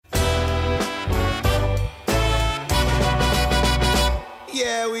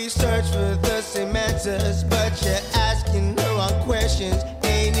search for the same answers, but you're asking the wrong questions,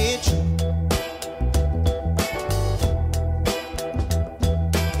 ain't it true?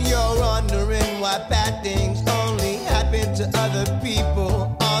 You're wondering why bad things only happen to other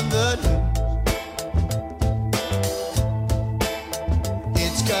people on the news.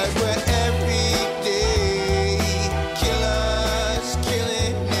 It's 'cause we're everyday killers,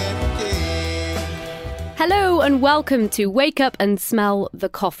 killing every day. Hello and welcome to Wake Up and Smell the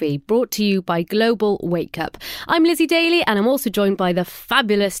Coffee, brought to you by GlobalWAKEcup. I'm Lizzie Daly and I'm also joined by the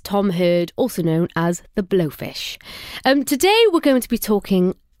fabulous Tom Hurd, also known as the Blowfish. Today we're going to be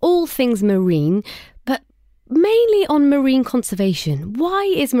talking all things marine, but mainly on marine conservation. Why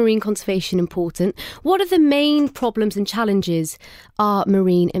is marine conservation important? What are the main problems and challenges our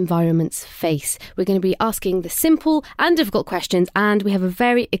marine environments face? We're going to be asking the simple and difficult questions, and we have a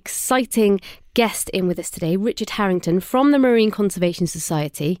very exciting guest in with us today, Richard Harrington from the Marine Conservation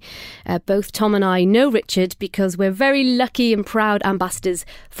Society. Both Tom and I know Richard because we're very lucky and proud ambassadors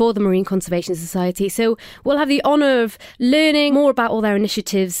for the Marine Conservation Society. So we'll have the honour of learning more about all their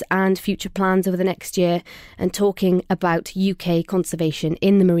initiatives and future plans over the next year and talking about UK conservation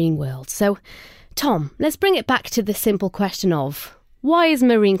in the marine world. So, Tom, let's bring it back to the simple question of, why is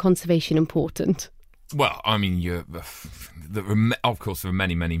marine conservation important? Well, I mean, of course, there are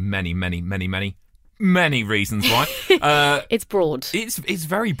many reasons why. It's broad. It's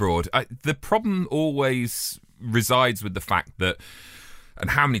very broad. The problem always resides with the fact that,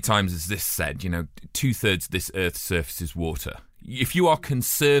 and how many times is this said, 2/3 of this Earth's surface is water. If you are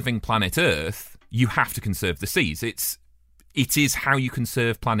conserving planet Earth, you have to conserve the seas. It is how you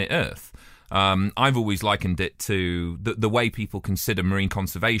conserve planet Earth. I've always likened it to the way people consider marine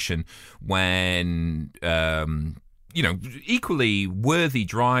conservation when, equally worthy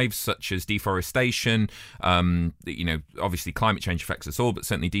drives such as deforestation. Obviously climate change affects us all, but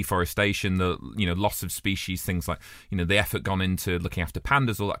certainly deforestation, the loss of species, things like the effort gone into looking after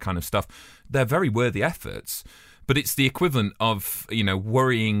pandas, all that kind of stuff. They're very worthy efforts. But it's the equivalent of,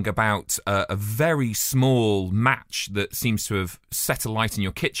 worrying about a very small match that seems to have set alight in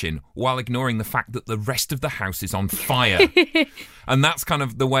your kitchen while ignoring the fact that the rest of the house is on fire. And that's kind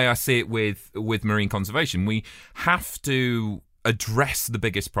of the way I see it with marine conservation. We have to address the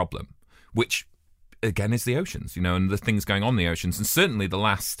biggest problem, which, again, is the oceans, and the things going on in the oceans. And certainly the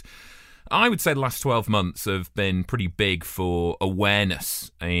last 12 months have been pretty big for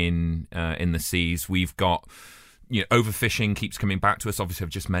awareness in the seas. We've got... overfishing keeps coming back to us. Obviously, I've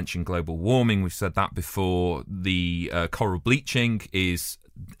just mentioned global warming. We've said that before. The coral bleaching it's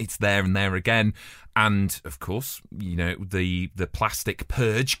there and there again. And, of course, the plastic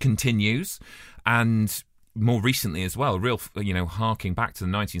purge continues. And more recently as well, harking back to the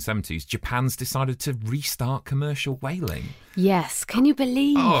 1970s, Japan's decided to restart commercial whaling. Yes, can you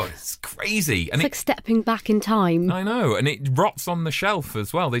believe? Oh, it's crazy. It's like stepping back in time. I know, and it rots on the shelf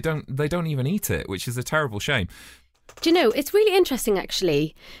as well. They don't even eat it, which is a terrible shame. Do you know, it's really interesting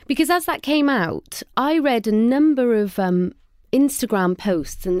actually, because as that came out, I read a number of Instagram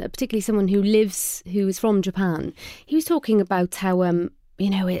posts, and particularly someone who is from Japan. He was talking about how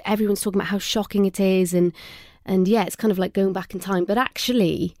everyone's talking about how shocking it is, and yeah, it's kind of like going back in time. But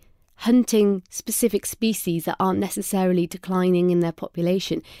actually, hunting specific species that aren't necessarily declining in their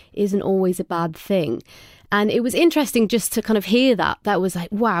population isn't always a bad thing. And it was interesting just to kind of hear that. That was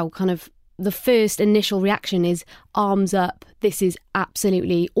like, wow, kind of the first initial reaction is arms up. This is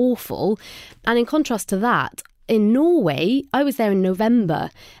absolutely awful. And in contrast to that, in Norway, I was there in November,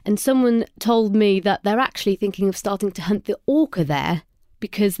 and someone told me that they're actually thinking of starting to hunt the orca there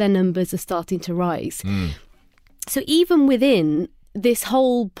because their numbers are starting to rise. So even within this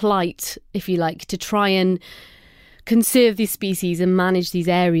whole plight, if you like, to try and conserve these species and manage these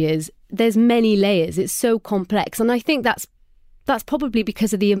areas, there's many layers. It's so complex. And I think that's probably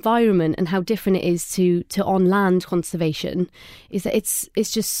because of the environment and how different it is to on-land conservation, is that it's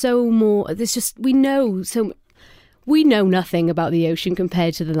just so more... We know nothing about the ocean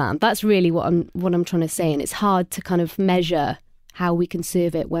compared to the land. That's really what I'm trying to say. And it's hard to kind of measure how we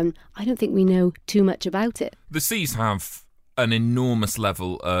conserve it when I don't think we know too much about it. The seas have an enormous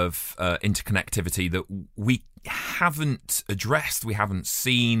level of interconnectivity that we haven't addressed, we haven't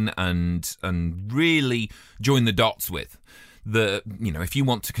seen and really joined the dots with. If you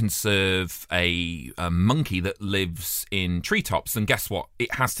want to conserve a monkey that lives in treetops, then guess what?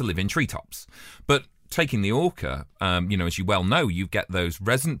 It has to live in treetops. But taking the orca, as you well know, you get those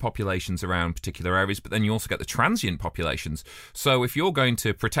resident populations around particular areas, but then you also get the transient populations. So if you're going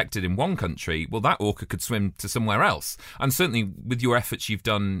to protect it in one country, well, that orca could swim to somewhere else. And certainly with your efforts you've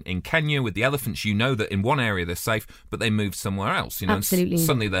done in Kenya with the elephants, you know that in one area they're safe, but they moved somewhere else. Absolutely. And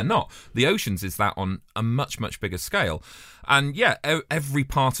suddenly they're not. The oceans is that on a much, much bigger scale. And yeah, every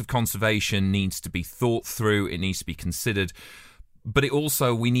part of conservation needs to be thought through. It needs to be considered. But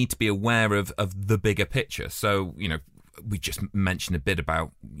we need to be aware of the bigger picture. So, we just mentioned a bit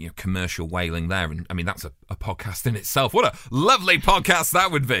about commercial whaling there. And I mean, that's a podcast in itself. What a lovely podcast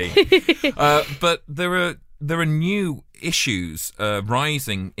that would be. But there are new issues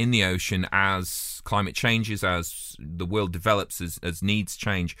rising in the ocean as climate changes, as the world develops, as needs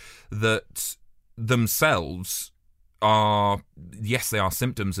change, that themselves are, yes, they are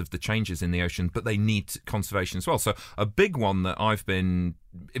symptoms of the changes in the ocean, but they need conservation as well. So a big one that I've been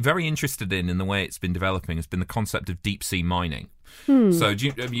very interested in the way it's been developing has been the concept of deep sea mining. So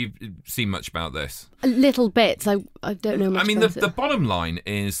have you seen much about this? A little bit. I don't know much. I mean, the bottom line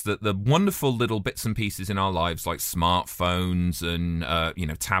is that the wonderful little bits and pieces in our lives, like smartphones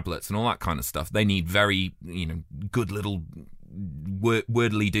and tablets and all that kind of stuff, they need very good little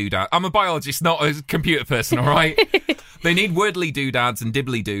wordly doodads. I'm a biologist, not a computer person, all right? They need wordly doodads and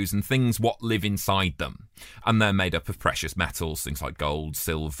dibbly doos and things what live inside them. And they're made up of precious metals, things like gold,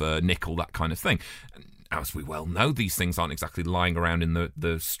 silver, nickel, that kind of thing. As we well know, these things aren't exactly lying around in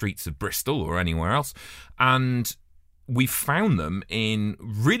the streets of Bristol or anywhere else. And we found them in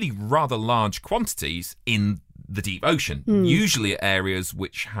really rather large quantities in the deep ocean, usually at areas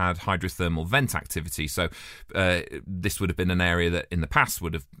which had hydrothermal vent activity. So this would have been an area that in the past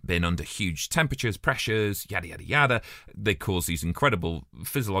would have been under huge temperatures, pressures, yada, yada, yada. They cause these incredible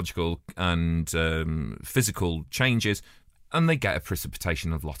physiological and physical changes, and they get a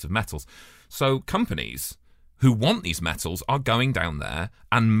precipitation of a lot of metals. So companies who want these metals are going down there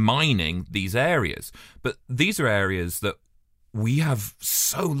and mining these areas. But these are areas that we have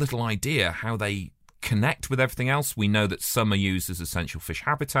so little idea how they connect with everything else. We know that some are used as essential fish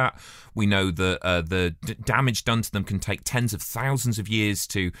habitat. We know that the damage done to them can take tens of thousands of years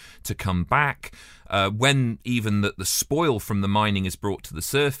to come back. When even the spoil from the mining is brought to the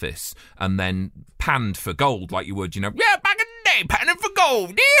surface and then panned for gold, like you would, back in the day, panning for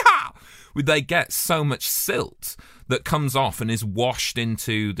gold, yeehaw! They get so much silt that comes off and is washed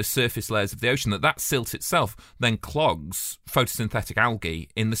into the surface layers of the ocean that silt itself then clogs photosynthetic algae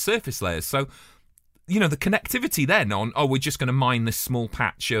in the surface layers. So the connectivity then on, we're just going to mine this small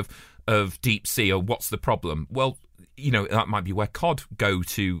patch of deep sea, or what's the problem? Well, that might be where cod go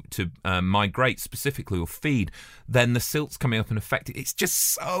to migrate specifically or feed. Then the silt's coming up and affecting. It's just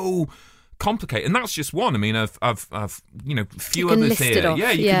so complicated, and that's just one. I mean, I've a few others here.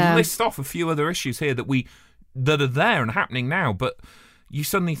 Yeah, you can list off a few other issues here that are there and happening now, but you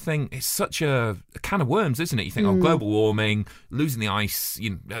suddenly think it's such a can of worms, isn't it? You think, global warming, losing the ice,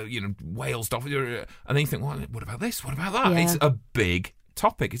 whales, dolphins, and then you think, well, what about this? What about that? Yeah. It's a big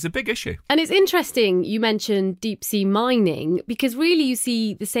topic. It's a big issue. And it's interesting you mentioned deep sea mining, because really you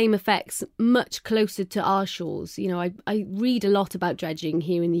see the same effects much closer to our shores. I read a lot about dredging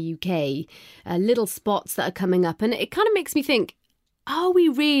here in the UK, little spots that are coming up, and it kind of makes me think, are we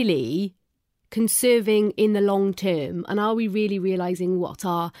really conserving in the long term, and are we really realising what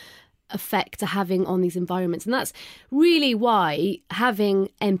our effects are having on these environments? And that's really why having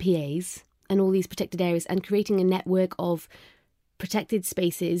MPAs and all these protected areas and creating a network of protected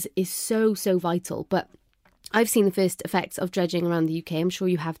spaces is so vital. But I've seen the first effects of dredging around the UK. I'm sure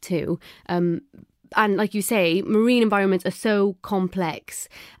you have too. And like you say, marine environments are so complex,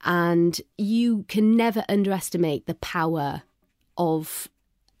 and you can never underestimate the power of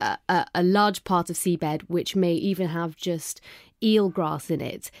a large part of seabed, which may even have just eelgrass in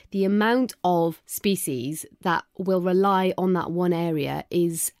it. The amount of species that will rely on that one area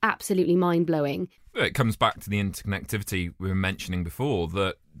is absolutely mind-blowing. It comes back to the interconnectivity we were mentioning before,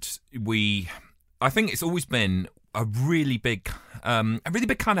 that I think it's always been a really big kind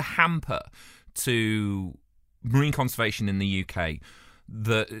of hamper to marine conservation in the UK,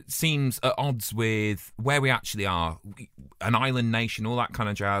 that seems at odds with where we actually are, an island nation, all that kind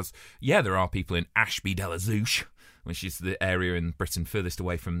of jazz. Yeah, there are people in Ashby-de-la-Zouch, which is the area in Britain furthest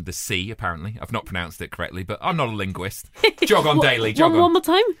away from the sea, apparently. I've not pronounced it correctly, but I'm not a linguist. Jog on, Daly, jog on. One more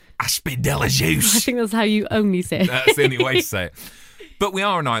time? Ashby-de-la-Zouch. I think that's how you only say it. That's the only way to say it. But we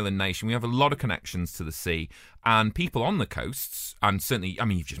are an island nation. We have a lot of connections to the sea, and people on the coasts, and certainly, I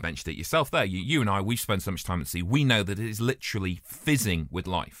mean, you've just mentioned it yourself there. You and I, we've spent so much time at sea. We know that it is literally fizzing with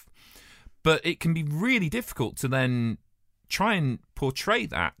life. But it can be really difficult to then try and portray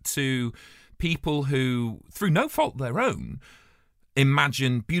that to people who, through no fault of their own,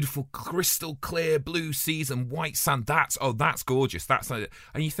 imagine beautiful, crystal clear blue seas and white sand. That's gorgeous.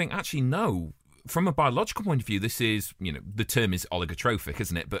 And you think, actually, no. From a biological point of view, this is, the term is oligotrophic,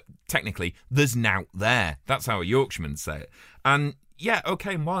 isn't it? But technically, there's nought there. That's how a Yorkshireman say it. And yeah,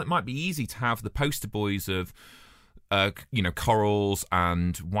 okay, while it might be easy to have the poster boys of, corals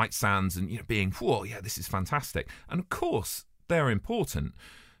and white sands and, being, whoa, yeah, this is fantastic. And of course, they're important.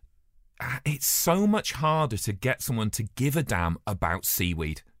 It's so much harder to get someone to give a damn about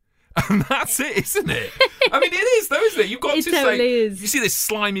seaweed. And that's it, isn't it? I mean, it is, though, isn't it? You've got to totally say, is. You see this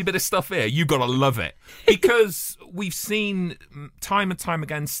slimy bit of stuff here, you've got to love it. Because we've seen time and time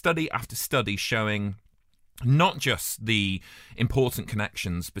again, study after study showing not just the important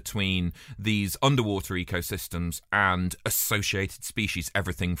connections between these underwater ecosystems and associated species,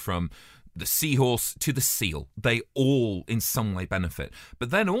 everything from the seahorse to the seal, they all in some way benefit. But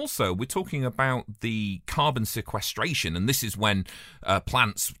then also we're talking about the carbon sequestration, and this is when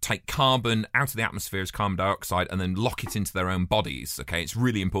plants take carbon out of the atmosphere as carbon dioxide and then lock it into their own bodies. Okay, it's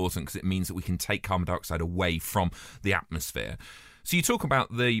really important because it means that we can take carbon dioxide away from the atmosphere. So you talk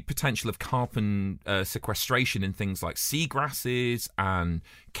about the potential of carbon sequestration in things like seagrasses and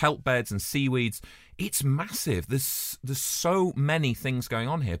kelp beds and seaweeds. It's massive. There's so many things going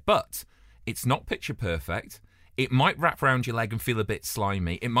on here, but it's not picture perfect. It might wrap around your leg and feel a bit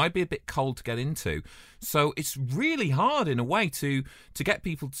slimy. It might be a bit cold to get into. So it's really hard in a way to get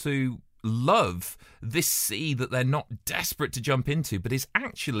people to love this sea that they're not desperate to jump into, but is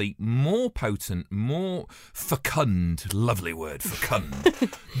actually more potent, more fecund, lovely word, fecund,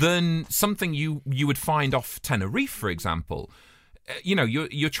 than something you would find off Tenerife, for example.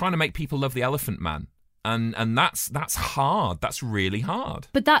 You're trying to make people love the elephant man. And that's hard. That's really hard.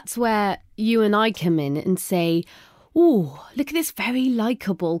 But that's where you and I come in and say, oh, look at this very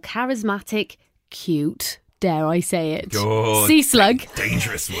likeable, charismatic, cute, dare I say it, sea slug.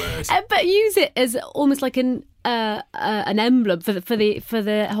 Dangerous word. But use it as almost like an emblem for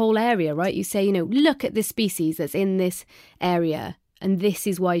the whole area, right? You say, look at this species that's in this area, and this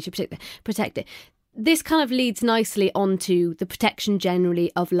is why you should protect it. This kind of leads nicely onto the protection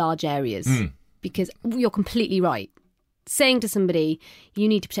generally of large areas. Because you're completely right. Saying to somebody, you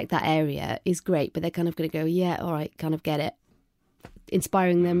need to protect that area is great, but they're kind of going to go, yeah, all right, kind of get it.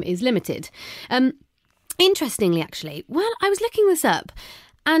 Inspiring them is limited. Interestingly, actually, I was looking this up,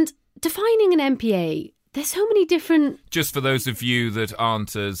 and defining an MPA, there's so many different... Just for those of you that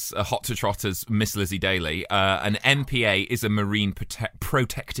aren't as hot to trot as Miss Lizzie Daly, an MPA is a marine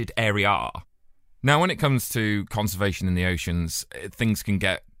protected area. Now, when it comes to conservation in the oceans, things can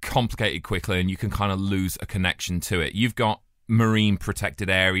get complicated quickly and you can kind of lose a connection to it. You've got marine protected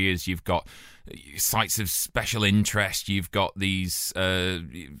areas, you've got sites of special interest, you've got these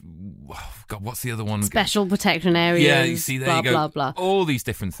what's the other one? Special protection areas. Yeah, you see, there blah, you go. Blah, blah. All these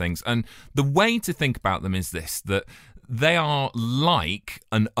different things. And the way to think about them is this, that they are like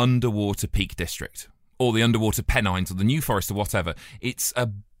an underwater peak district or the underwater Pennines or the New Forest or whatever. It's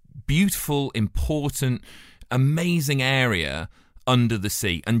a beautiful, important, amazing area under the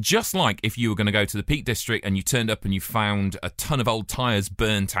sea. And just like if you were going to go to the Peak District and you turned up and you found a ton of old tyres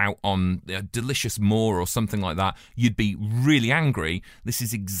burnt out on a delicious moor or something like that, you'd be really angry. This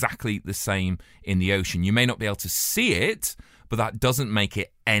is exactly the same in the ocean. You may not be able to see it, but that doesn't make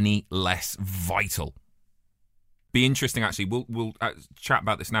it any less vital. Be interesting, actually. We'll chat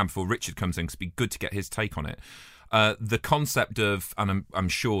about this now before Richard comes in, because it'd be good to get his take on it. The concept of, and I'm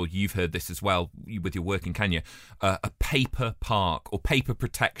sure you've heard this as well with your work in Kenya, a paper park or paper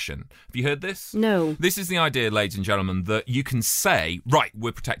protection. Have you heard this? No. This is the idea, ladies and gentlemen, that you can say, right,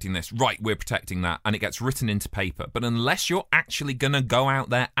 we're protecting this, right, we're protecting that, and it gets written into paper. But unless you're actually going to go out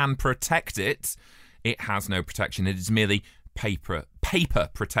there and protect it, it has no protection. It is merely paper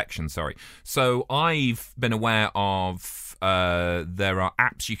protection, sorry. So I've been aware of there are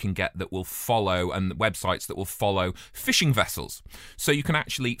apps you can get that will follow, and websites that will follow fishing vessels. So you can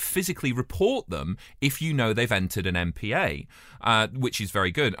actually physically report them if you know they've entered an MPA, which is very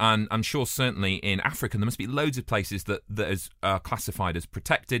good. And I'm sure certainly in Africa there must be loads of places that are classified as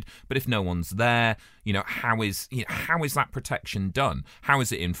protected, but if no one's there, how is that protection done? How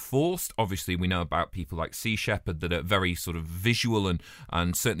is it enforced? Obviously we know about people like Sea Shepherd that are very sort of visual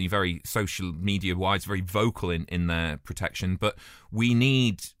and certainly very social media wise, very vocal in their protection. But we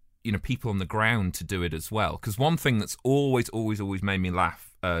need, people on the ground to do it as well. Because one thing that's always made me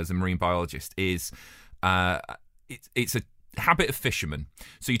laugh as a marine biologist is it's a habit of fishermen.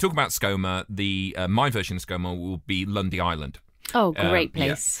 So you talk about Skoma. My version of Skoma will be Lundy Island. Oh, great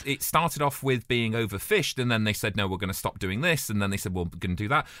place. It started off with being overfished, and then they said, no, we're going to stop doing this, and then they said, well, we're going to do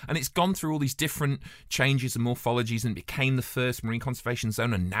that. And it's gone through all these different changes and morphologies and became the first marine conservation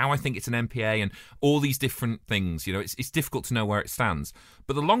zone, and now I think it's an MPA and all these different things. It's difficult to know where it stands.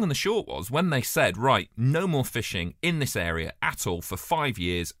 But the long and the short was, when they said, right, no more fishing in this area at all for 5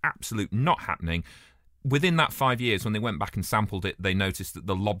 years, absolute not happening. Within that 5 years, when they went back and sampled it, they noticed that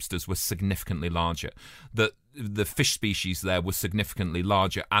the lobsters were significantly larger, that the fish species there were significantly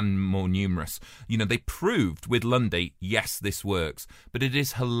larger and more numerous. They proved with Lundy, yes, this works. But it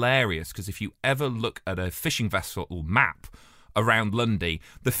is hilarious, because if you ever look at a fishing vessel map around Lundy,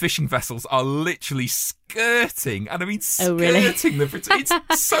 the fishing vessels are literally skirting, and I mean skirting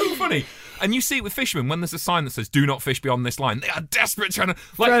it's so funny. And you see it with fishermen when there's a sign that says "Do not fish beyond this line." They are desperate trying to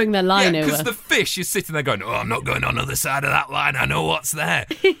throwing their line over, because the fish is sitting there going, "Oh, I'm not going on the other side of that line. I know what's there."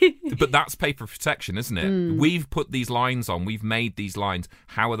 But that's paper protection, isn't it? We've put these lines on. We've made these lines.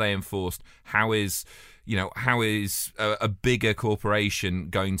 How are they enforced? How is a bigger corporation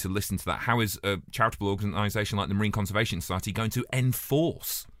going to listen to that? How is a charitable organisation like the Marine Conservation Society going to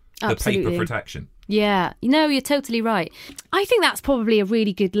enforce the paper protection? Yeah, you're totally right. I think that's probably a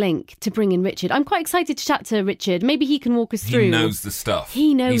really good link to bring in Richard. I'm quite excited to chat to Richard. Maybe he can walk us through. He knows the stuff.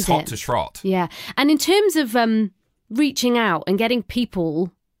 He knows He's hot to trot. Yeah. And in terms of reaching out and getting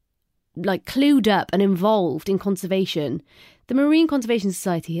people clued up and involved in conservation, the Marine Conservation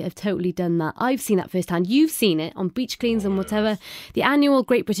Society have totally done that. I've seen that firsthand. You've seen it on beach cleans and whatever. The annual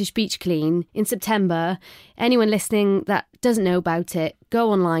Great British Beach Clean in September. Anyone listening that doesn't know about it,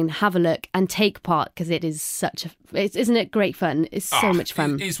 go online, have a look and take part, because it is isn't it great fun? It's so much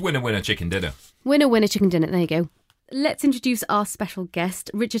fun. It's winner, chicken dinner. Winner, chicken dinner. There you go. Let's introduce our special guest,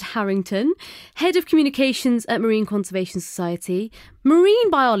 Richard Harrington, Head of Communications at Marine Conservation Society, marine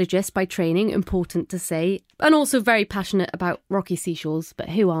biologist by training, important to say, and also very passionate about rocky seashores.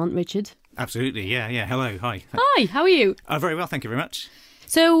 But who aren't, Richard? Absolutely, yeah. Hello, hi. Hi, how are you? Very well, thank you very much.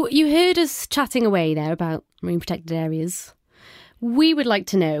 So you heard us chatting away there about marine protected areas. We would like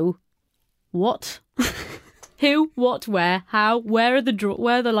to know what... Who, what, where, how, where are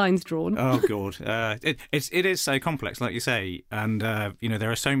the lines drawn? Oh God, it is so complex, like you say, and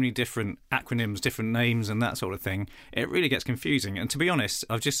there are so many different acronyms, different names, and that sort of thing. It really gets confusing. And to be honest,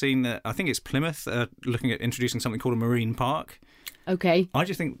 I've just seen that I think it's Plymouth looking at introducing something called a marine park. Okay. I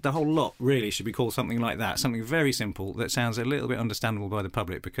just think the whole lot really should be called something like that, something very simple that sounds a little bit understandable by the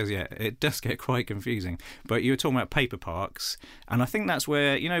public, because it does get quite confusing. But you were talking about paper parks, and I think that's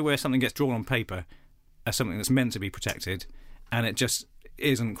where where something gets drawn on paper as something that's meant to be protected, and it just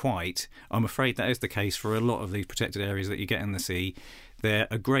isn't quite. I'm afraid that is the case for a lot of these protected areas that you get in the sea. They're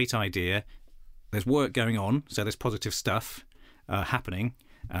a great idea. There's work going on, so there's positive stuff happening,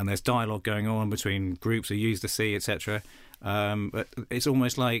 and there's dialogue going on between groups who use the sea, etc. But it's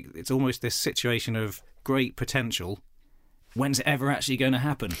almost this situation of great potential. When's it ever actually going to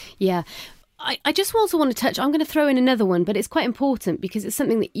happen? Yeah. I just also want to touch, I'm going to throw in another one, but it's quite important because it's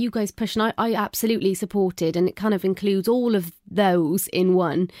something that you guys push, and I absolutely supported, and it kind of includes all of those in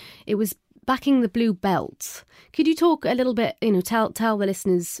one. It was backing the blue belt. Could you talk a little bit, tell the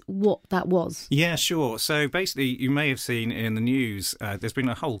listeners what that was? Yeah, sure. So basically, you may have seen in the news, there's been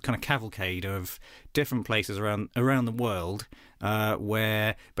a whole kind of cavalcade of different places around the world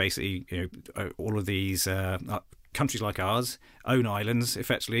where basically all of these countries like ours own islands,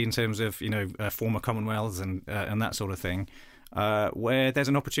 effectively, in terms of former Commonwealths and that sort of thing, where there's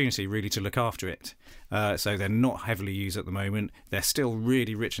an opportunity really to look after it. So they're not heavily used at the moment. They're still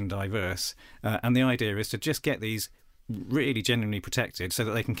really rich and diverse, and the idea is to just get these really genuinely protected so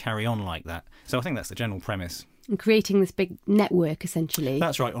that they can carry on like that. So I think that's the general premise. And creating this big network, essentially.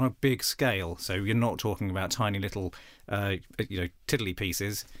 That's right, on a big scale. So you're not talking about tiny little, tiddly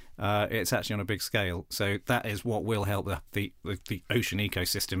pieces. It's actually on a big scale. So that is what will help the ocean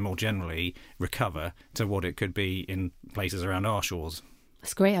ecosystem more generally recover to what it could be in places around our shores.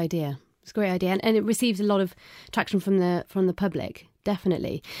 It's a great idea. And it receives a lot of traction from the public,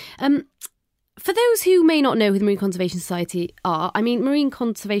 definitely. For those who may not know who the Marine Conservation Society are, Marine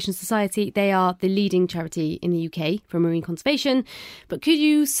Conservation Society, they are the leading charity in the UK for marine conservation. But could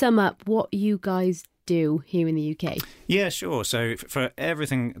you sum up what you guys do here in the UK? Yeah, sure. So for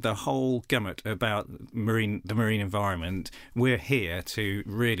everything, the whole gamut about the marine environment, we're here to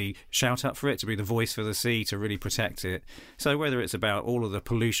really shout up for it, to be the voice for the sea, to really protect it. So whether it's about all of the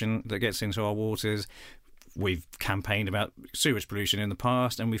pollution that gets into our waters, We've campaigned about sewage pollution in the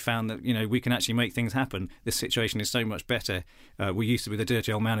past, and we found that, we can actually make things happen. This situation is so much better. We used to be the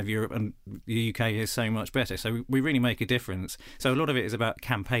dirty old man of Europe, and the UK is so much better. So we really make a difference. So a lot of it is about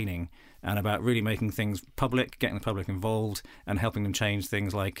campaigning and about really making things public, getting the public involved, and helping them change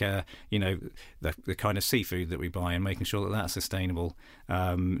things like, the kind of seafood that we buy, and making sure that that's sustainable,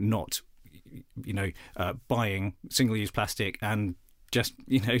 not, buying single-use plastic and just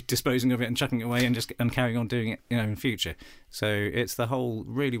disposing of it and chucking it away and carrying on doing it in future. So it's the whole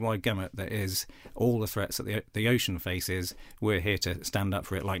really wide gamut that is all the threats that the ocean faces. We're here to stand up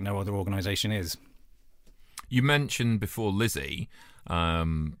for it like no other organisation is. You mentioned before Lizzie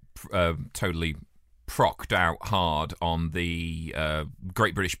totally procked out hard on the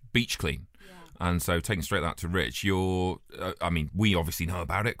Great British Beach Clean. And so, taking straight that to Rich, we obviously know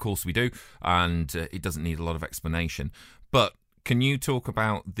about it, of course we do, and it doesn't need a lot of explanation. But can you talk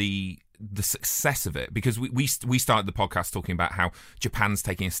about the success of it? Because we started the podcast talking about how Japan's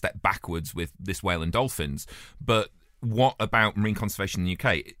taking a step backwards with this whale and dolphins, but what about marine conservation in the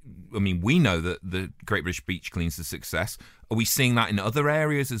UK? I mean, we know that the Great British Beach Clean's a success. Are we seeing that in other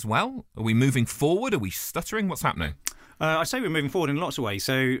areas as well? Are we moving forward? Are we stuttering? What's happening? I'd say we're moving forward in lots of ways.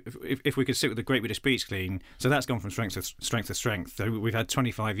 So if we could stick with the Great British Beach Clean, so that's gone from strength to strength. So we've had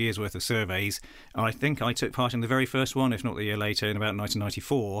 25 years' worth of surveys. I think I took part in the very first one, if not the year later, in about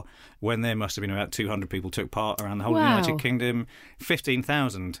 1994, when there must have been about 200 people took part around the whole of the United Kingdom.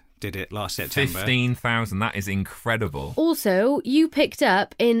 15,000 did it last September. 15,000, that is incredible. Also, you picked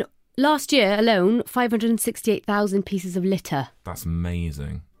up in last year alone 568,000 pieces of litter. That's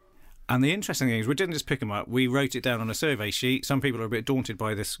amazing. And the interesting thing is, we didn't just pick them up, we wrote it down on a survey sheet. Some people are a bit daunted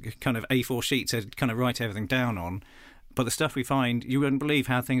by this kind of A4 sheet to kind of write everything down on. But the stuff we find, you wouldn't believe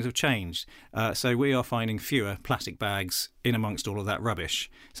how things have changed. So we are finding fewer plastic bags in amongst all of that rubbish.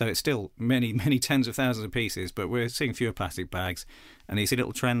 So it's still many, many tens of thousands of pieces, but we're seeing fewer plastic bags. And you see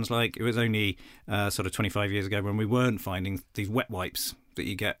little trends like it was only sort of 25 years ago when we weren't finding these wet wipes that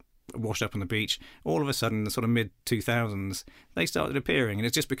you get washed up on the beach. All of a sudden, in the sort of mid-2000s, they started appearing, and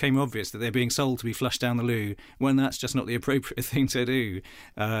it just became obvious that they're being sold to be flushed down the loo when that's just not the appropriate thing to do.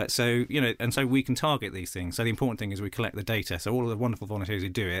 So we can target these things. So the important thing is we collect the data. So all of the wonderful volunteers who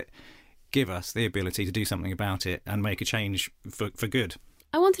do it give us the ability to do something about it and make a change for good.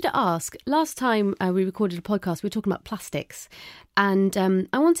 I wanted to ask, last time we recorded a podcast, we were talking about plastics. And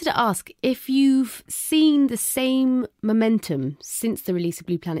I wanted to ask if you've seen the same momentum since the release of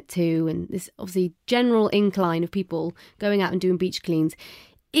Blue Planet 2 and this obviously general incline of people going out and doing beach cleans.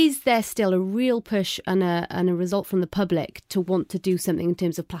 Is there still a real push and a result from the public to want to do something in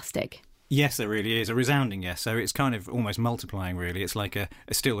terms of plastic? Yes, there really is. A resounding yes. So it's kind of almost multiplying, really. It's like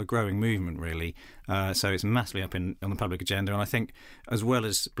still a growing movement, really. So it's massively up on the public agenda. And I think as well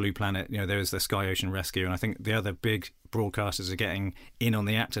as Blue Planet, there is the Sky Ocean Rescue. And I think the other big broadcasters are getting in on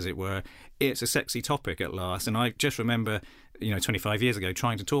the act, as it were. It's a sexy topic at last. And I just remember, 25 years ago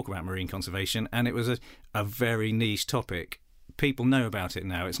trying to talk about marine conservation. And it was a very niche topic. People know about it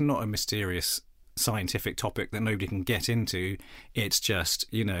now. It's not a mysterious scientific topic that nobody can get into. It's just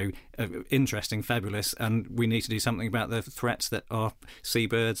interesting, fabulous, and we need to do something about the threats that our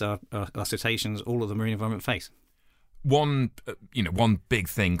seabirds, our cetaceans, all of the marine environment face. One big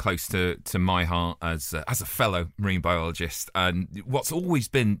thing close to my heart as a fellow marine biologist, and what's always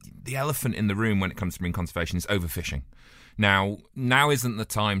been the elephant in the room when it comes to marine conservation is overfishing. Now isn't the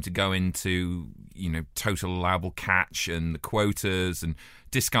time to go into, total allowable catch and the quotas and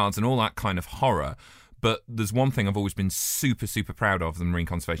discards and all that kind of horror. But there's one thing I've always been super, super proud of the Marine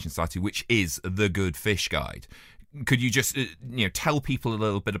Conservation Society, which is the Good Fish Guide. Could you just, tell people a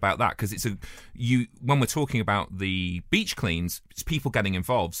little bit about that? Because when we're talking about the beach cleans, it's people getting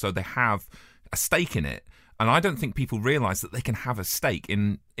involved, so they have a stake in it. And I don't think people realise that they can have a stake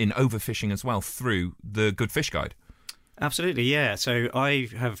in overfishing as well through the Good Fish Guide. Absolutely, yeah. So I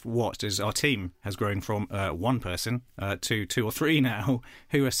have watched as our team has grown from one person to two or three now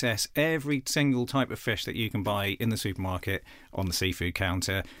who assess every single type of fish that you can buy in the supermarket, on the seafood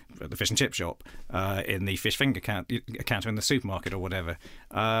counter, at the fish and chip shop, in the fish finger counter in the supermarket or whatever.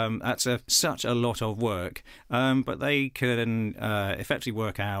 That's such a lot of work, but they can effectively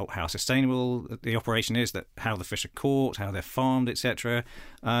work out how sustainable the operation is, how the fish are caught, how they're farmed, etc.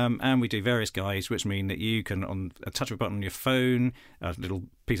 And we do various guides, which mean that you can, on a touch of a button on your phone, a little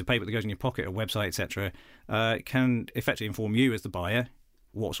piece of paper that goes in your pocket, a website, etc., can effectively inform you as the buyer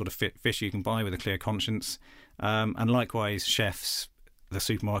what sort of fish you can buy with a clear conscience. And likewise, chefs, the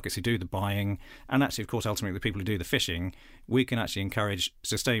supermarkets who do the buying, and actually, of course, ultimately the people who do the fishing, we can actually encourage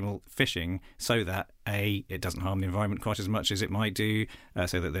sustainable fishing so that, A, it doesn't harm the environment quite as much as it might do,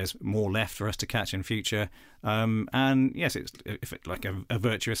 so that there's more left for us to catch in future. And yes, it's like a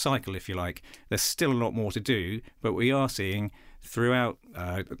virtuous cycle, if you like. There's still a lot more to do, but we are seeing throughout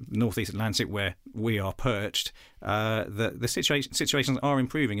northeast Atlantic, where we are perched, the situations are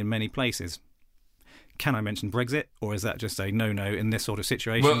improving in many places. Can I mention Brexit, or is that just a no-no in this sort of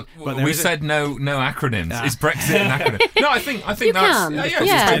situation? Well, we said no acronyms. Is Brexit an acronym? No, I think you that's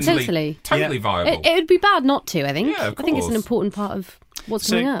can. totally viable. It would be bad not to. I think. Yeah, of I think it's an course. important part of what's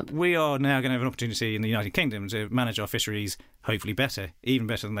coming up. We are now going to have an opportunity in the United Kingdom to manage our fisheries hopefully better, even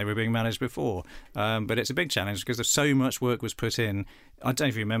better than they were being managed before. But it's a big challenge because so much work was put in. I don't know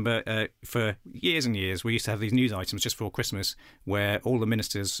if you remember, for years and years, we used to have these news items just before Christmas where all the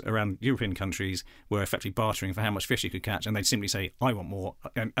ministers around European countries were effectively bartering for how much fish you could catch, and they'd simply say, I want more.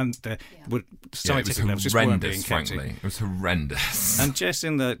 And the scientific levels just weren't being kept. Frankly. It was horrendous. And just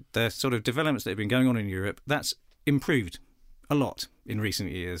in the sort of developments that have been going on in Europe, that's improved a lot in recent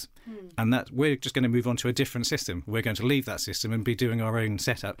years, and that we're just going to move on to a different system. We're going to leave that system and be doing our own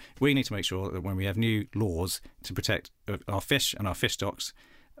setup. We need to make sure that when we have new laws to protect our fish and our fish stocks,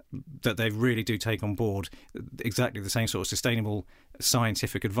 that they really do take on board exactly the same sort of sustainable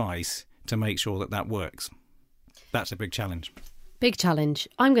scientific advice to make sure that that works. That's a big challenge. Big challenge.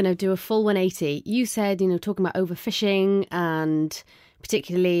 I'm going to do a full 180. You said, talking about overfishing and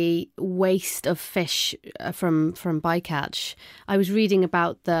particularly waste of fish from bycatch. I was reading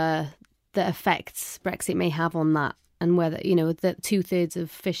about the effects Brexit may have on that, and whether that 2/3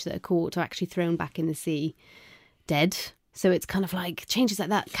 of fish that are caught are actually thrown back in the sea dead. So it's kind of like changes like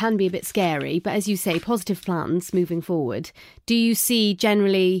that can be a bit scary. But as you say, positive plans moving forward. Do you see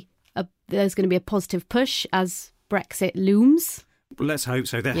generally there's going to be a positive push as Brexit looms? Well, let's hope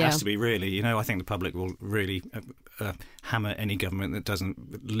so. There has to be, really. I think the public will really hammer any government that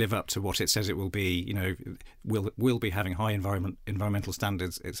doesn't live up to what it says it will be. Will be having high environmental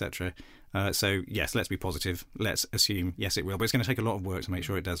standards, etc. So yes, let's be positive. Let's assume yes, it will. But it's going to take a lot of work to make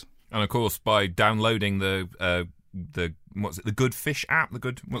sure it does. And of course, by downloading the Good Fish app, the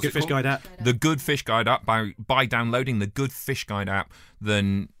Good Fish Guide app, the Good Fish Guide app, by downloading the Good Fish Guide app,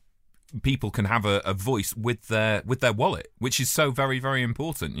 then people can have a voice with their wallet, which is so very, very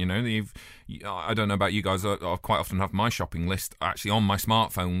important. I don't know about you guys, I quite often have my shopping list actually on my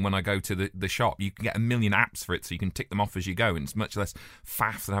smartphone when I go to the shop. You can get a million apps for it, so you can tick them off as you go, and it's much less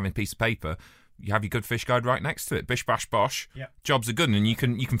faff than having a piece of paper. You have your Good Fish Guide right next to it. Bish bash bosh. Yep. Jobs are good, and you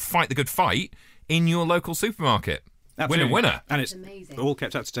can fight the good fight in your local supermarket. Absolutely. Winner. And it's all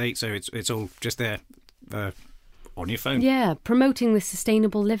kept up to date, so it's all just there on your phone. Yeah, promoting the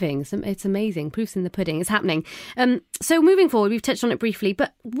sustainable living. It's amazing. Proof's in the pudding. It's happening. So moving forward, we've touched on it briefly,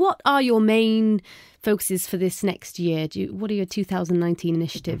 but what are your main focuses for this next year? What are your 2019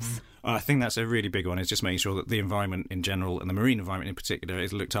 initiatives? Mm-hmm. I think that's a really big one, is just making sure that the environment in general and the marine environment in particular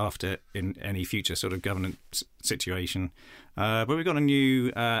is looked after in any future sort of governance situation. But we've got a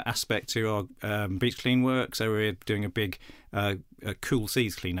new aspect to our beach clean work, so we're doing a big a cool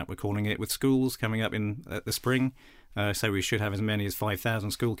seas clean-up, we're calling it, with schools coming up in the spring. So we should have as many as 5,000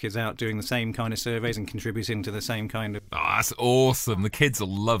 school kids out doing the same kind of surveys and contributing to the same kind of... Oh, that's awesome. The kids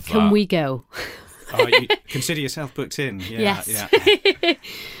will love that. Can we go? Consider yourself booked in. Yeah, yes. Yeah.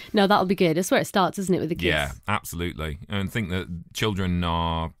 No, that'll be good. That's where it starts, isn't it, with the kids? Yeah, absolutely. And I think that children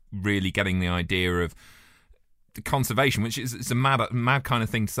are really getting the idea of the conservation, which is it's a mad kind of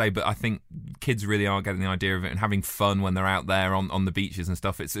thing to say, but I think kids really are getting the idea of it and having fun when they're out there on the beaches and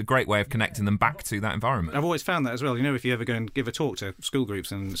stuff. It's a great way of connecting them back to that environment. I've always found that as well. If you ever go and give a talk to school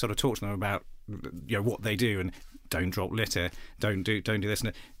groups and sort of talk to them about what they do, and don't drop litter, don't do this,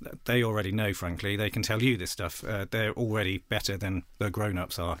 and they already know. Frankly, they can tell you this stuff. They're already better than the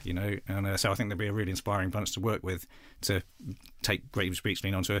grown-ups are, and so I think they'll be a really inspiring bunch to work with to take Great Beach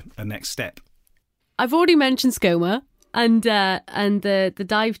Clean onto a next step. I've already mentioned SCOMA and the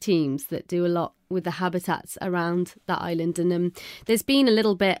dive teams that do a lot with the habitats around that island. And there's been a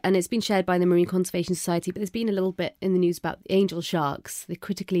little bit, and it's been shared by the Marine Conservation Society, but there's been a little bit in the news about angel sharks, the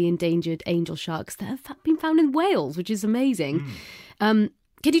critically endangered angel sharks that have been found in Wales, which is amazing.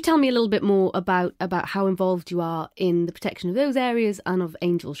 Could you tell me a little bit more about how involved you are in the protection of those areas and of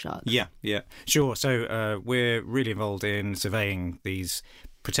angel sharks? Yeah, sure. So we're really involved in surveying these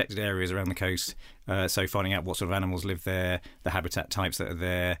protected areas around the coast. So finding out what sort of animals live there, the habitat types that are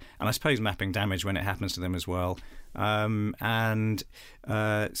there, and I suppose mapping damage when it happens to them as well. So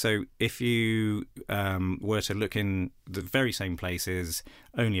if you were to look in the very same places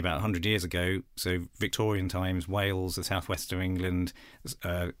only about 100 years ago, so Victorian times, Wales, the southwest of England,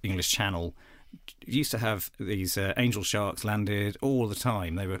 English Channel, used to have these angel sharks landed all the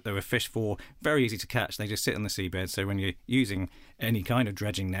time. They were fished for, very easy to catch. They just sit on the seabed, so when you're using any kind of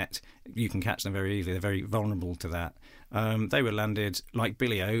dredging net, you can catch them very easily. They're very vulnerable to that. They were landed like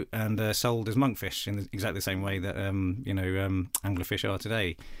billio and sold as monkfish in exactly the same way that anglerfish are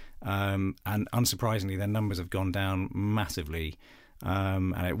today. And unsurprisingly, their numbers have gone down massively.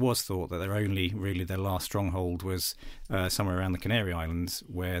 And it was thought that their last stronghold was somewhere around the Canary Islands,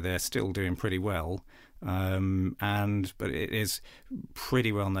 where they're still doing pretty well. But it is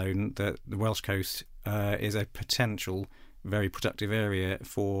pretty well known that the Welsh coast is a potential very productive area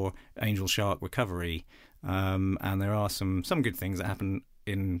for angel shark recovery. And there are some good things that happen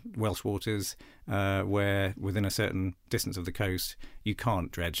in Welsh waters where within a certain distance of the coast you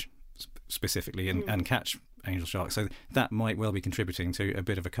can't dredge specifically and catch angel sharks. So that might well be contributing to a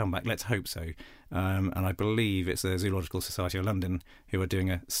bit of a comeback. Let's hope so. And I believe it's the Zoological Society of London who are doing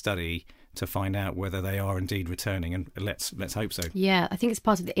a study to find out whether they are indeed returning, and let's hope so. Yeah, I think it's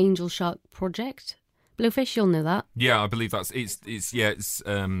part of the Angel Shark Project. Blowfish, you'll know that. Yeah, I believe it's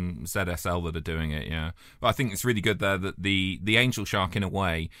ZSL that are doing it, yeah. But I think it's really good there that the angel shark, in a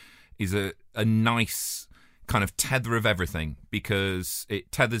way, is a nice kind of tether of everything, because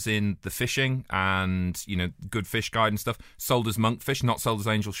it tethers in the fishing and, good fish guide and stuff. Sold as monkfish, not sold as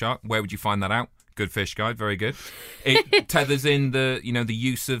angel shark. Where would you find that out? Good fish guide, very good. It tethers in the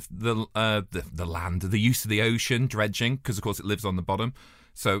use of the land, the use of the ocean, dredging, because of course it lives on the bottom.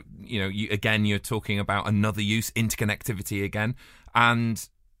 So, you're talking about another use, interconnectivity again. And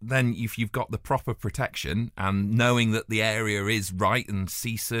then if you've got the proper protection and knowing that the area is right, and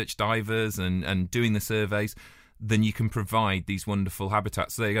sea search divers and doing the surveys, then you can provide these wonderful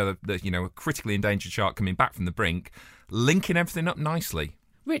habitats. So there you go, a critically endangered shark coming back from the brink, linking everything up nicely.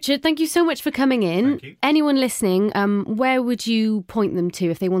 Richard, thank you so much for coming in. Thank you. Anyone listening, where would you point them to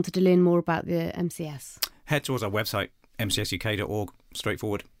if they wanted to learn more about the MCS? Head towards our website, mcsuk.org,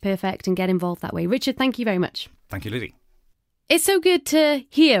 straightforward. Perfect, and get involved that way. Richard, thank you very much. Thank you, Lizzie. It's so good to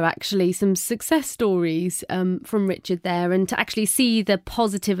hear, actually, some success stories from Richard there, and to actually see the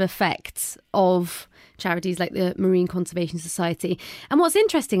positive effects of charities like the Marine Conservation Society. And what's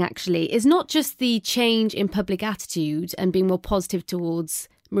interesting, actually, is not just the change in public attitude and being more positive towards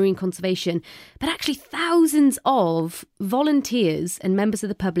marine conservation, but actually thousands of volunteers and members of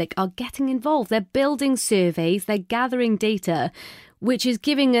the public are getting involved. They're building surveys, they're gathering data, which is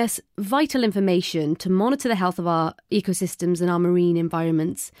giving us vital information to monitor the health of our ecosystems and our marine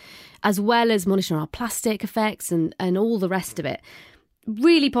environments, as well as monitoring our plastic effects and all the rest of it.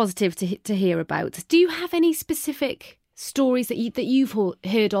 Really positive to hear about. Do you have any specific stories that you've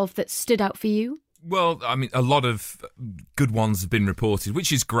heard of that stood out for you? Well, I mean, a lot of good ones have been reported,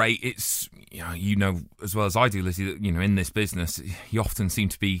 which is great. It's, as well as I do, Lizzie, that, in this business, you often seem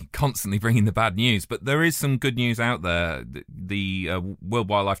to be constantly bringing the bad news. But there is some good news out there. The World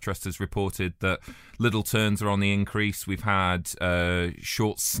Wildlife Trust has reported that little terns are on the increase. We've had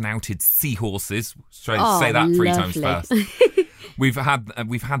short-snouted seahorses. Say that 3 times fast. We've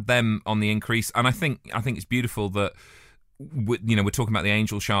had them on the increase, and I think it's beautiful that we're talking about the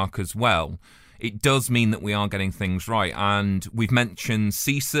angel shark as well. It does mean that we are getting things right. And we've mentioned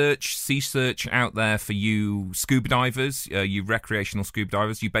sea search out there for you scuba divers, you recreational scuba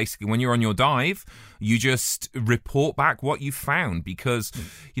divers. You basically, when you're on your dive, you just report back what you've found, because,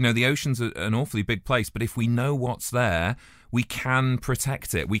 the ocean's an awfully big place. But if we know what's there, we can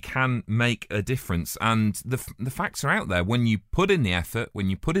protect it. We can make a difference. And the facts are out there. When you put in the effort,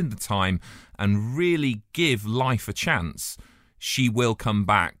 when you put in the time and really give life a chance, she will come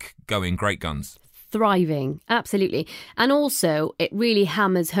back going great guns. Thriving, absolutely. And also, it really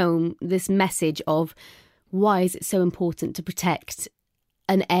hammers home this message of why is it so important to protect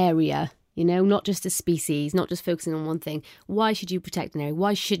an area, not just a species, not just focusing on one thing. Why should you protect an area?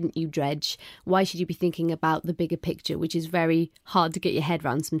 Why shouldn't you dredge? Why should you be thinking about the bigger picture, which is very hard to get your head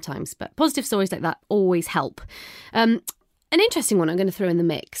around sometimes. But positive stories like that always help. An interesting one I'm going to throw in the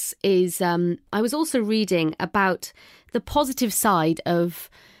mix is I was also reading about the positive side of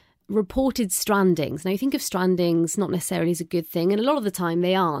reported strandings. Now, you think of strandings not necessarily as a good thing, and a lot of the time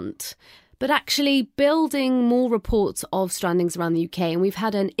they aren't. But actually building more reports of strandings around the UK, and we've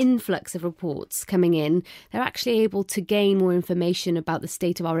had an influx of reports coming in, they're actually able to gain more information about the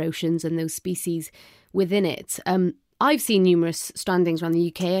state of our oceans and those species within it. I've seen numerous strandings around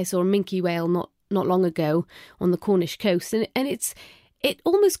the UK. I saw a minke whale not not long ago on the Cornish coast, and it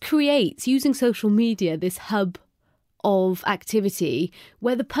almost creates, using social media, this hub of activity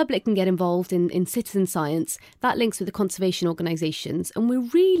where the public can get involved in citizen science. That links with the conservation organisations, and we're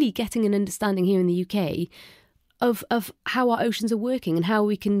really getting an understanding here in the UK of how our oceans are working and how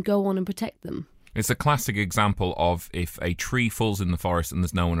we can go on and protect them. It's a classic example of if a tree falls in the forest and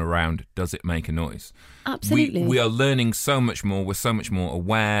there's no one around, does it make a noise? Absolutely. We are learning so much more. We're so much more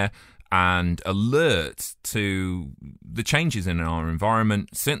aware and alert to the changes in our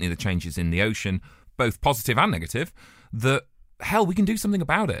environment, certainly the changes in the ocean, both positive and negative, that, hell, we can do something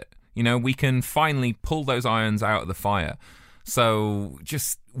about it. You know, we can finally pull those irons out of the fire. So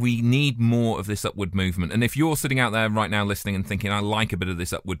we need more of this upward movement. And if you're sitting out there right now listening and thinking, I like a bit of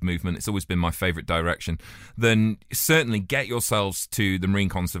this upward movement, it's always been my favourite direction, then certainly get yourselves to the Marine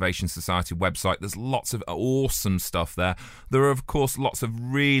Conservation Society website. There's lots of awesome stuff there. There are, of course, lots of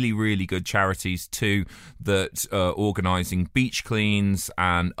really, really good charities too that are organising beach cleans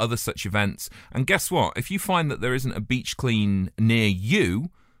and other such events. And guess what? If you find that there isn't a beach clean near you,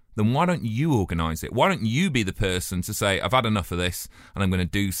 then why don't you organise it? Why don't you be the person to say, I've had enough of this and I'm going to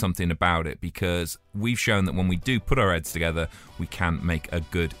do something about it? Because we've shown that when we do put our heads together, we can make a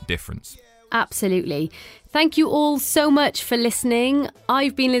good difference. Absolutely. Thank you all so much for listening.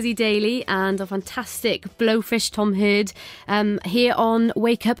 I've been Lizzie Daly and a fantastic Blowfish Tom Hurd here on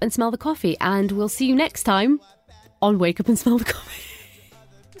Wake Up and Smell the Coffee. And we'll see you next time on Wake Up and Smell the Coffee.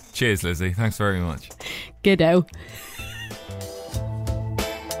 Cheers, Lizzie. Thanks very much. G'do.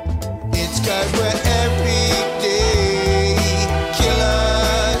 It's 'cause we're everyday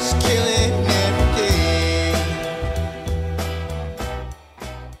killers, killing every day.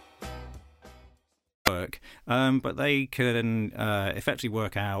 Work, but they can effectively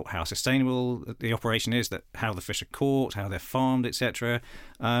work out how sustainable the operation is, that how the fish are caught, how they're farmed, etc.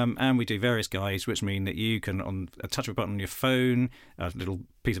 And we do various guides, which mean that you can, on a touch of a button on your phone, a little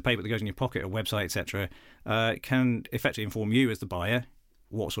piece of paper that goes in your pocket, a website, etc., can effectively inform you as the buyer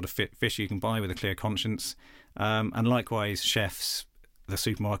what sort of fish you can buy with a clear conscience. And likewise, chefs, the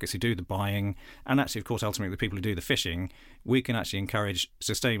supermarkets who do the buying, and actually, of course, ultimately the people who do the fishing, we can actually encourage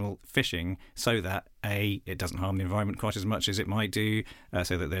sustainable fishing so that, A, it doesn't harm the environment quite as much as it might do,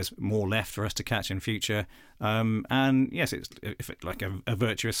 so that there's more left for us to catch in future. And yes, it's like a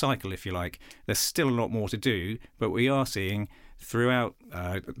virtuous cycle, if you like. There's still a lot more to do, but we are seeing throughout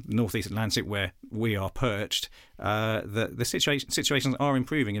northeast Atlantic, where we are perched, the situations are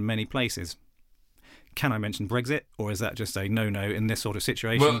improving in many places. Can I mention Brexit, or is that just a no-no in this sort of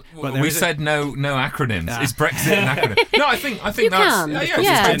situation? Well, we said no acronyms. Is Brexit an acronym? No, I think you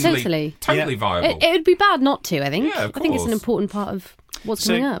that's can. totally viable. It would be bad not to. I think. Yeah, of I think it's an course. important part of what's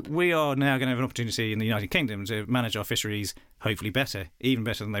coming up. We are now going to have an opportunity in the United Kingdom to manage our fisheries hopefully better, even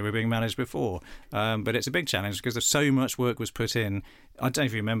better than they were being managed before. But it's a big challenge because there's so much work was put in. I don't know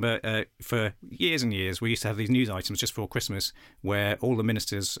if you remember, for years and years, we used to have these news items just before Christmas where all the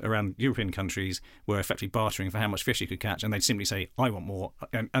ministers around European countries were effectively bartering for how much fish you could catch, and they'd simply say, I want more.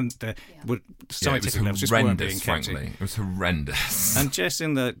 And would scientific levels just weren't being kept. Frankly. It was horrendous. And just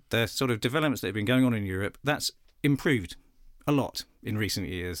in the sort of developments that have been going on in Europe, that's improved a lot in recent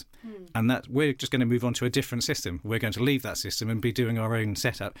years, and that we're just going to move on to a different system. We're going to leave that system and be doing our own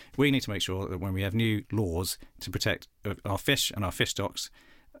setup. We need to make sure that when we have new laws to protect our fish and our fish stocks,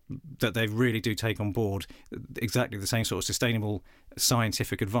 that they really do take on board exactly the same sort of sustainable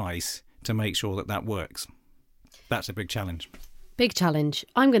scientific advice to make sure that that works. That's a big challenge. Big challenge.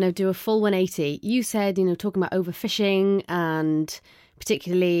 I'm going to do a full 180. You said, talking about overfishing and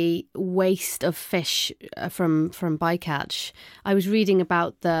particularly waste of fish from bycatch. I was reading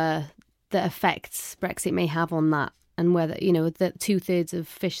about the effects Brexit may have on that, and whether that 2/3 of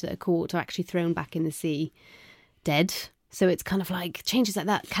fish that are caught are actually thrown back in the sea dead. So it's kind of like changes like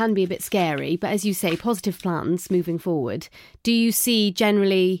that can be a bit scary, but as you say, positive plans moving forward. Do you see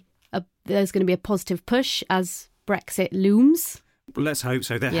generally there's going to be a positive push as Brexit looms? Let's hope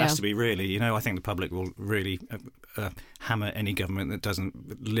so. There has to be, really. I think the public will really hammer any government that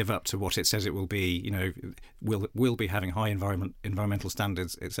doesn't live up to what it says it will be. Will be having high environmental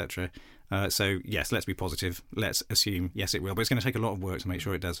standards, etc. So yes, let's be positive. Let's assume yes, it will. But it's going to take a lot of work to make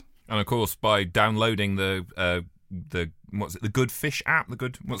sure it does. And of course, by downloading the Good Fish app, the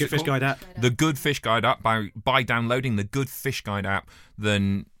Good Fish Guide app, the Good Fish Guide app, by downloading the Good Fish Guide app,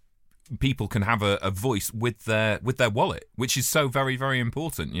 then people can have a voice with their wallet, which is so very, very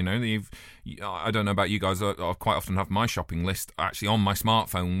important. I don't know about you guys, I quite often have my shopping list actually on my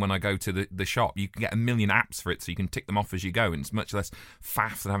smartphone when I go to the shop. You can get a million apps for it, so you can tick them off as you go, and it's much less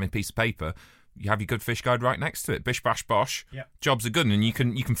faff than having a piece of paper. You have your Good Fish Guide right next to it. Bish bash bosh. Yep. Jobs are good, and you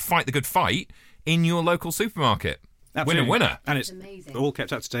can fight the good fight in your local supermarket. Absolutely. Winner. And it's amazing. all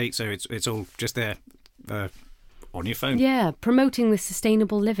kept up to date, so it's all just there on your phone. Yeah, promoting this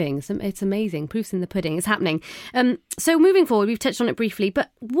sustainable living. It's amazing. Proof's in the pudding. It's happening. So moving forward, we've touched on it briefly,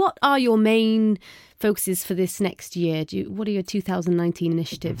 but what are your main focuses for this next year? What are your 2019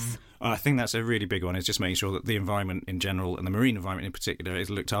 initiatives? I think that's a really big one, is just making sure that the environment in general and the marine environment in particular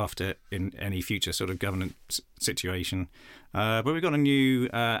is looked after in any future sort of governance situation. But we've got a new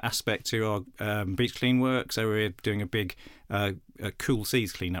aspect to our beach clean work, so we're doing a big a cool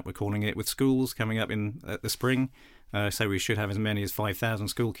seas clean-up, we're calling it, with schools coming up in the spring. So we should have as many as 5,000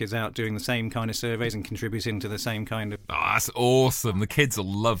 school kids out doing the same kind of surveys and contributing to the same kind of... Oh, that's awesome. The kids will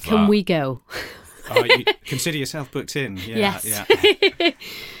love that. Can we go? You consider yourself booked in. Yeah, Yes. Yeah.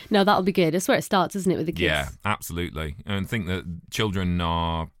 No, that'll be good. That's where it starts, isn't it, with the kids? Yeah, absolutely. And I think that children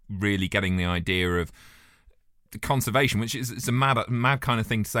are really getting the idea of the conservation, which is it's a mad kind of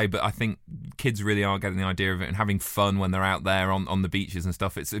thing to say, but I think kids really are getting the idea of it and having fun when they're out there on the beaches and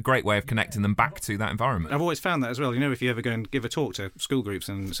stuff. It's a great way of connecting them back to that environment. I've always found that as well. You know, if you ever go and give a talk to school groups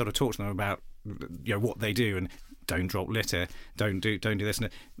and sort of talk to them about, you know, what they do and don't drop litter, don't do this, and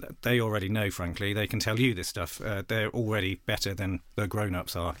they already know. Frankly, they can tell you this stuff. They're already better than the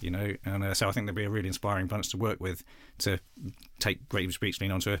grown-ups are, you know. And so I think they'll be a really inspiring bunch to work with to take Great British Beach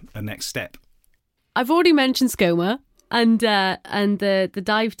Clean onto a next step. I've already mentioned SCOMA and the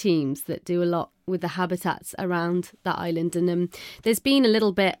dive teams that do a lot with the habitats around that island. And there's been a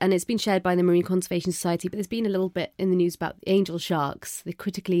little bit, and it's been shared by the Marine Conservation Society, but there's been a little bit in the news about angel sharks, the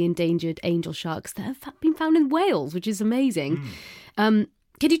critically endangered angel sharks that have been found in Wales, which is amazing.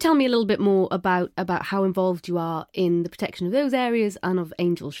 Could you tell me a little bit more about how involved you are in the protection of those areas and of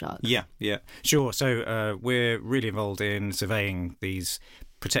angel sharks? Yeah, sure. So we're really involved in surveying these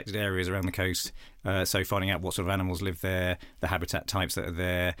protected areas around the coast, so finding out what sort of animals live there, the habitat types that are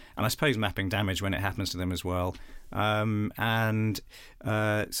there, and I suppose mapping damage when it happens to them as well. So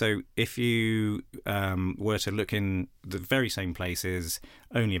if you were to look in the very same places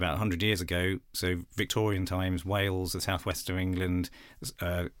only about 100 years ago, so Victorian times, Wales, the southwest of England,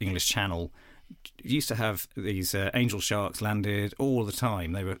 English Channel, used to have these angel sharks landed all the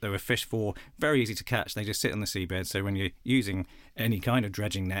time. They were fished for, very easy to catch. They just sit on the seabed. So when you're using any kind of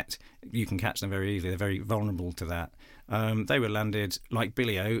dredging net, you can catch them very easily. They're very vulnerable to that. They were landed like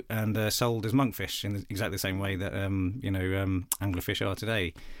billy-o and sold as monkfish in exactly the same way that anglerfish are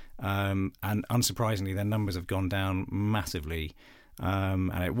today. And unsurprisingly, their numbers have gone down massively.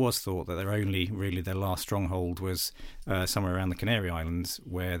 And it was thought that their last stronghold was somewhere around the Canary Islands,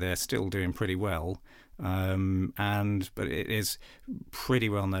 where they're still doing pretty well. But it is pretty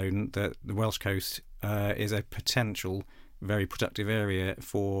well known that the Welsh coast is a potential very productive area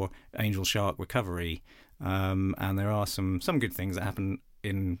for angel shark recovery. And there are some good things that happen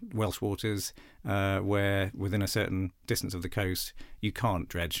in Welsh waters where within a certain distance of the coast you can't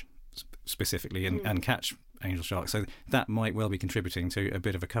dredge specifically and catch angel sharks, so that might well be contributing to a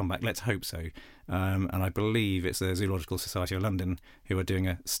bit of a comeback. Let's hope so. And I believe it's the Zoological Society of London who are doing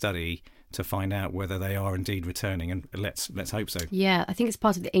a study to find out whether they are indeed returning, and let's hope so. Yeah, I think it's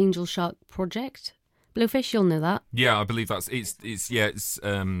part of the Angel Shark Project. Blowfish, you'll know that. Yeah, I believe it's ZSL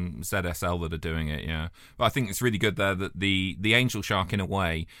that are doing it. Yeah, but I think it's really good there that the angel shark, in a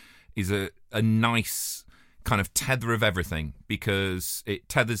way, is a nice kind of tether of everything, because it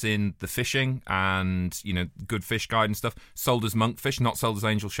tethers in the fishing and, you know, Good Fish Guide and stuff. Sold as monkfish, not sold as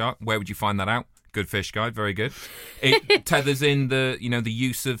angel shark. Where would you find that out? Good Fish Guide, very good. It tethers in the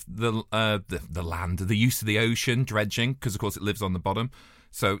use of the land, the use of the ocean, dredging, because of course it lives on the bottom.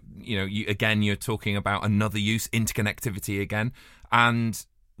 So, you're talking about another use, interconnectivity again. And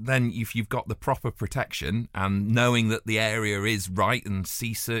then if you've got the proper protection and knowing that the area is right, and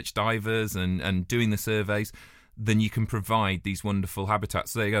sea search divers and doing the surveys, then you can provide these wonderful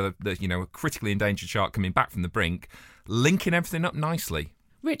habitats. So there you go, a critically endangered shark coming back from the brink, linking everything up nicely.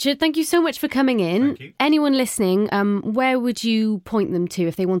 Richard, thank you so much for coming in. Thank you. Anyone listening, where would you point them to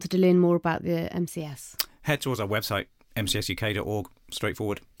if they wanted to learn more about the MCS? Head towards our website, mcsuk.org,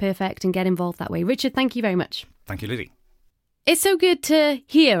 straightforward. Perfect, and get involved that way. Richard, thank you very much. Thank you, Lizzie. It's so good to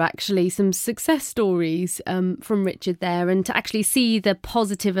hear, actually, some success stories from Richard there, and to actually see the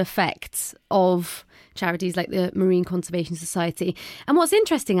positive effects of charities like the Marine Conservation Society. And what's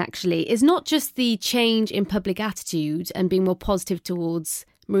interesting, actually, is not just the change in public attitude and being more positive towards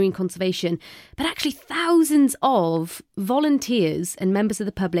marine conservation, but actually thousands of volunteers and members of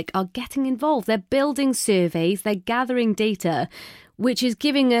the public are getting involved. They're building surveys, they're gathering data, which is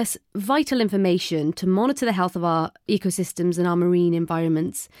giving us vital information to monitor the health of our ecosystems and our marine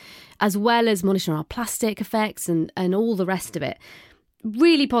environments, as well as monitoring our plastic effects and all the rest of it.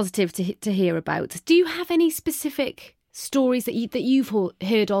 really positive to hear about. Do you have any specific stories that you've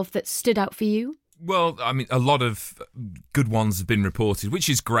heard of that stood out for you? Well, I mean, a lot of good ones have been reported, which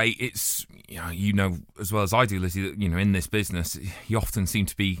is great. It's, you know as well as I do, Lizzie, that, in this business, you often seem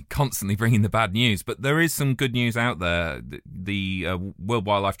to be constantly bringing the bad news. But there is some good news out there. The World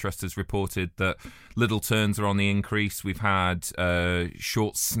Wildlife Trust has reported that little terns are on the increase. We've had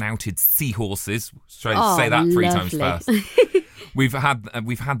short-snouted seahorses. Say that 3 times fast. We've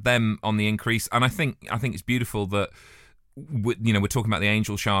had them on the increase, and I think it's beautiful that we're talking about the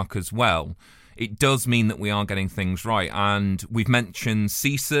angel shark as well. It does mean that we are getting things right. And we've mentioned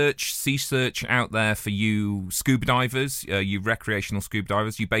sea search out there for you scuba divers, you recreational scuba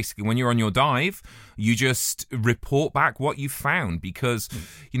divers. You basically, when you're on your dive, you just report back what you've found, because,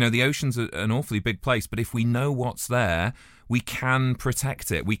 the ocean's an awfully big place. But if we know what's there, we can protect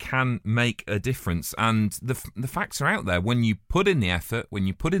it. We can make a difference. And the facts are out there. When you put in the effort, when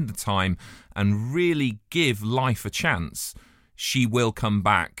you put in the time and really give life a chance, she will come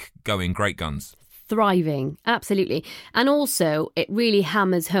back going great guns. Thriving, absolutely. And also, it really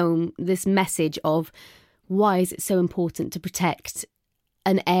hammers home this message of why is it so important to protect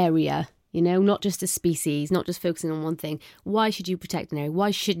an area, not just a species, not just focusing on one thing. Why should you protect an area?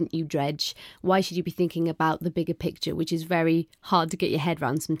 Why shouldn't you dredge? Why should you be thinking about the bigger picture, which is very hard to get your head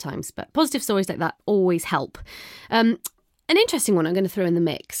around sometimes. But positive stories like that always help. An interesting one I'm going to throw in the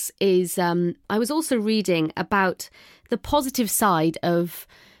mix is I was also reading about the positive side of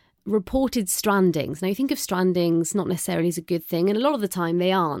reported strandings. Now, you think of strandings not necessarily as a good thing, and a lot of the time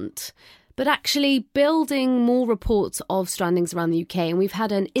they aren't. But actually building more reports of strandings around the UK, and we've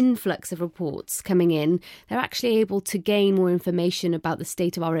had an influx of reports coming in, they're actually able to gain more information about the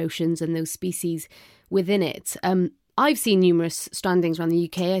state of our oceans and those species within it. I've seen numerous strandings around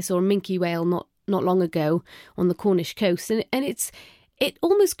the UK. I saw a minke whale not long ago on the Cornish coast, and it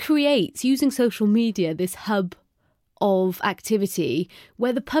almost creates, using social media, this hub of activity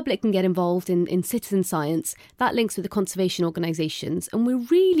where the public can get involved in citizen science. That links with the conservation organisations, and we're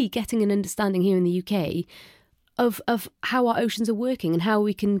really getting an understanding here in the UK of how our oceans are working and how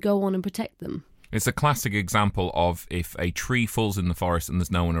we can go on and protect them. It's a classic example of, if a tree falls in the forest and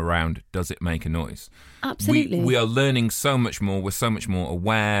there's no one around, does it make a noise? Absolutely. We are learning so much more. We're so much more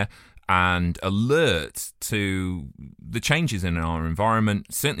aware and alert to the changes in our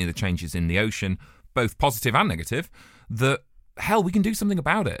environment, certainly the changes in the ocean, both positive and negative, that, hell, we can do something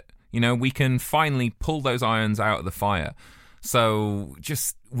about it. We can finally pull those irons out of the fire. So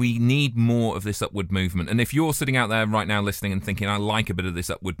we need more of this upward movement. And if you're sitting out there right now listening and thinking, I like a bit of this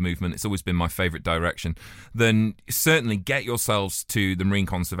upward movement, it's always been my favourite direction, then certainly get yourselves to the Marine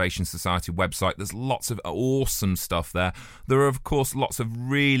Conservation Society website. There's lots of awesome stuff there. There are, of course, lots of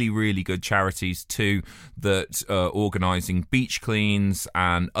really, really good charities too that are organising beach cleans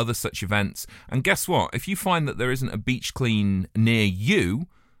and other such events. And guess what? If you find that there isn't a beach clean near you,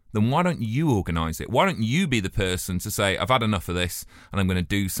 then why don't you organise it? Why don't you be the person to say, I've had enough of this and I'm going to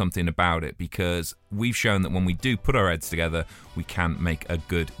do something about it? Because we've shown that when we do put our heads together, we can make a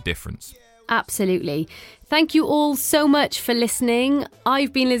good difference. Absolutely. Thank you all so much for listening.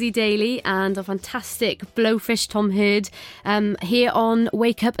 I've been Lizzie Daly, and a fantastic Blowfish Tom Hurd here on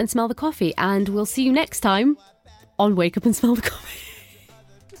Wake Up and Smell the Coffee. And we'll see you next time on Wake Up and Smell the Coffee.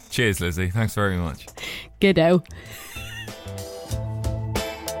 Cheers, Lizzie. Thanks very much. G'do.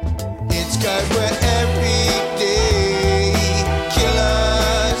 It's 'cause we're every